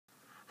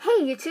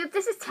Hey YouTube,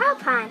 this is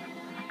Tailpine.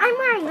 I'm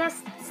wearing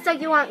this so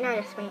you won't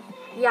notice me.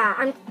 Yeah,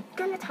 I'm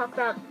gonna talk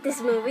about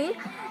this movie.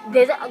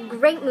 There's a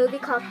great movie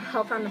called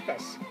Help on the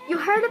Fish. You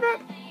heard of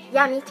it?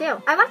 Yeah, me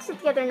too. I watched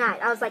it the other night.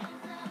 I was like,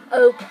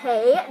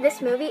 okay,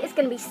 this movie is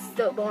gonna be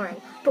so boring.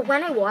 But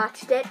when I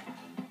watched it,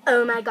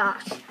 oh my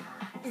gosh.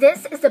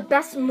 This is the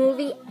best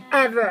movie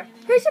ever.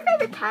 Who's your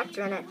favorite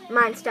character in it?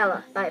 Mine's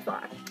Stella, by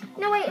far.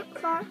 No, wait,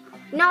 Clara?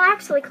 No,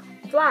 actually,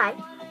 Fly.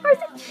 Or is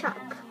it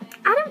Chuck?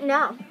 I don't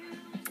know.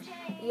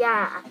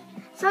 Yeah.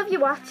 So if you're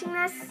watching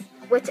this,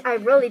 which I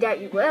really doubt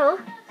you will,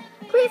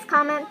 please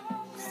comment.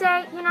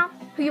 Say,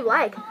 who you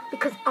like.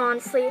 Because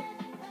honestly,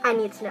 I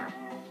need to know.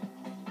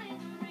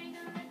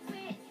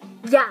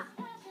 Yeah.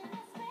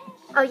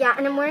 Oh yeah,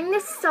 and I'm wearing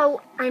this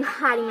so I'm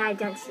hiding my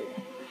identity.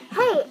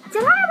 Hey,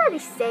 did I already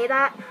say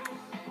that?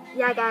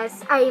 Yeah,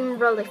 guys, I'm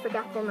really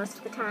forgetful most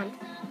of the time.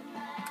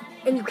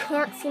 And you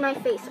can't see my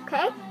face,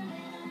 okay?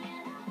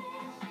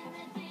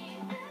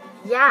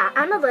 Yeah,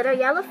 I'm a little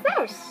yellow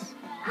fish.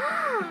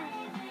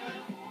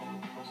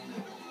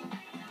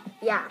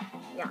 Yeah.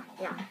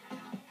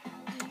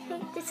 Hey,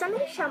 did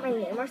somebody shout my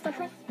name or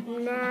something?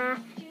 Nah,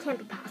 can't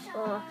be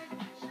possible.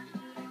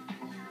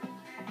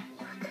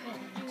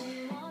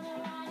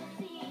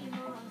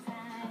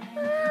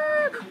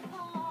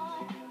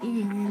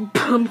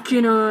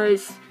 Pumpkin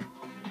eyes.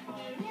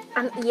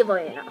 I'm evil,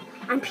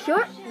 I'm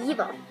pure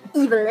evil.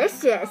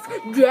 Evilicious.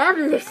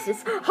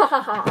 Devilicious. Ha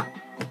ha ha.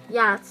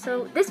 Yeah,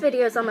 so this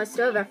video is almost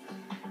over.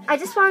 I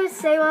just wanted to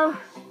say, well,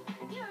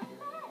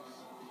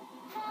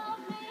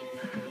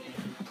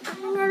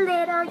 I'm a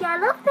little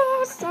yellow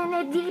fish in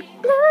a deep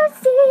blue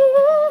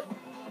sea.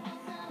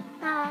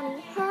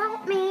 Somebody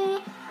help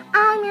me.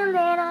 I'm a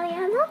little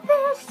yellow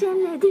fish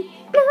in a deep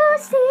blue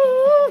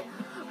sea.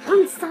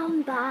 Won't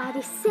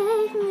somebody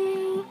save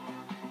me?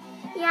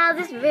 Yeah,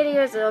 this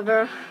video is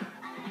over.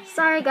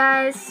 Sorry,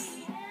 guys.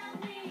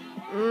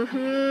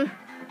 Oh,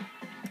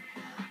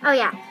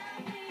 yeah.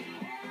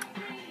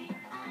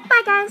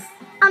 Bye, guys.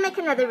 I'll make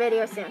another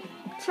video soon.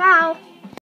 Ciao.